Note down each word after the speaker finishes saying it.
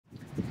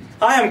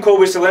Hi, I'm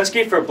Kolby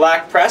Solinsky for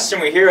Black Press,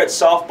 and we're here at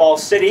Softball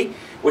City,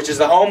 which is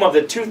the home of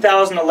the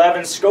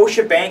 2011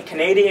 Scotiabank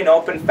Canadian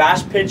Open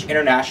Fastpitch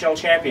International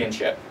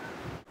Championship.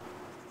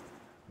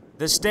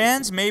 The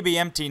stands may be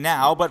empty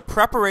now, but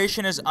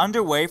preparation is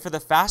underway for the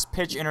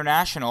Fastpitch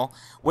International,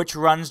 which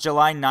runs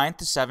July 9th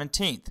to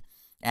 17th.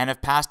 And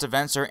if past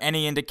events are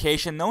any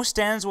indication, those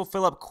stands will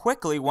fill up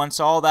quickly once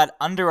all that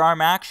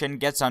underarm action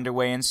gets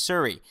underway in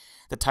Surrey.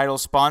 The title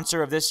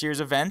sponsor of this year's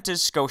event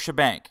is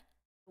Scotiabank.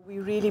 We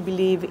really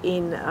believe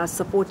in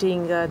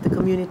supporting the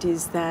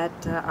communities that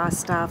our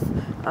staff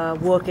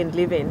work and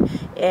live in,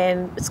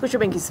 and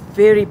Scotiabank is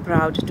very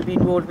proud to be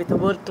involved with a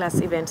world-class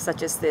event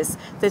such as this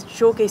that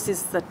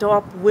showcases the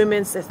top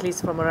women's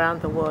athletes from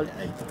around the world.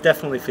 I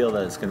definitely feel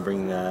that it's going to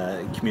bring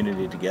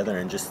community together,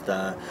 and just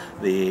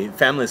the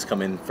families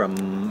come in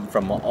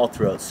from all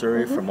throughout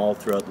Surrey, from all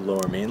throughout the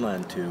Lower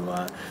Mainland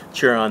to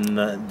cheer on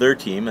their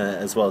team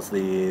as well as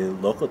the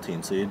local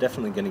team. So you're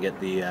definitely going to get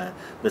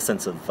the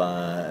sense of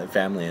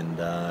family and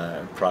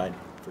pride,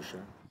 for sure.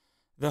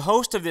 The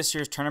host of this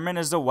year's tournament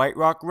is the White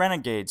Rock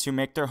Renegades, who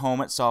make their home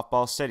at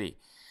Softball City.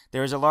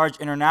 There is a large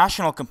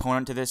international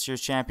component to this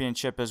year's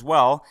championship as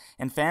well,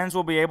 and fans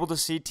will be able to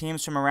see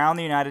teams from around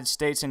the United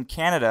States and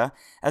Canada,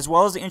 as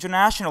well as the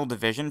international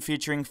division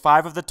featuring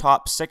 5 of the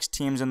top 6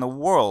 teams in the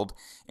world,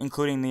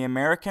 including the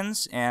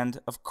Americans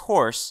and, of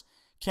course,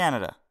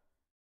 Canada.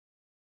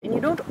 And you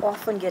don't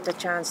often get a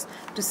chance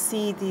to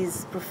see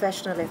these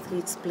professional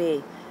athletes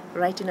play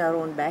right in our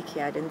own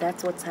backyard, and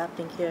that's what's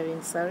happening here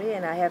in Surrey,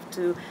 and I have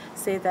to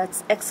say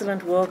that's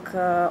excellent work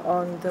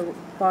on the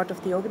part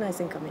of the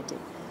organizing committee.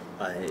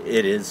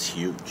 It is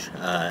huge,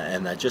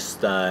 and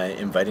just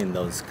inviting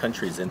those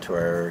countries into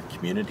our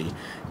community,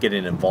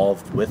 getting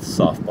involved with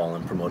softball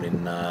and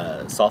promoting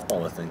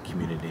softball within the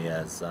community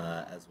as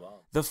well.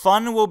 The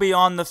fun will be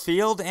on the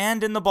field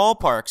and in the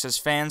ballparks, as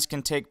fans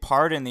can take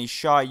part in the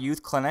Shaw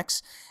Youth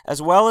Clinics,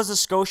 as well as the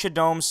Scotia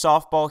Dome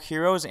Softball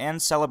Heroes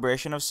and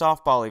Celebration of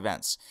Softball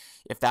events.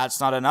 If that's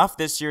not enough,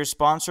 this year's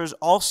sponsors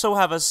also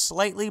have a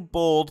slightly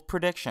bold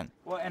prediction.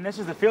 Well, and this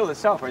is the field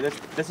itself, right?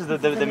 This is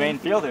the main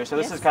field here, so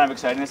this is kind of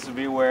exciting. This will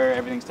be where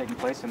everything's taking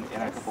place in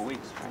a couple of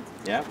weeks, right?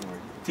 Yeah.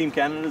 Team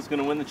Canada is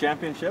going to win the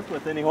championship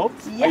with any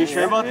hopes? Yes. Are you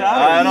sure about that?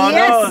 I don't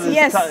know.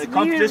 Yes.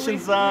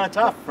 Competition's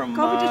tough from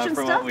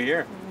what we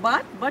hear.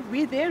 But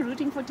we're there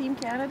rooting for Team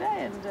Canada,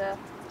 and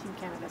Team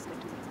Canada's going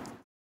to win.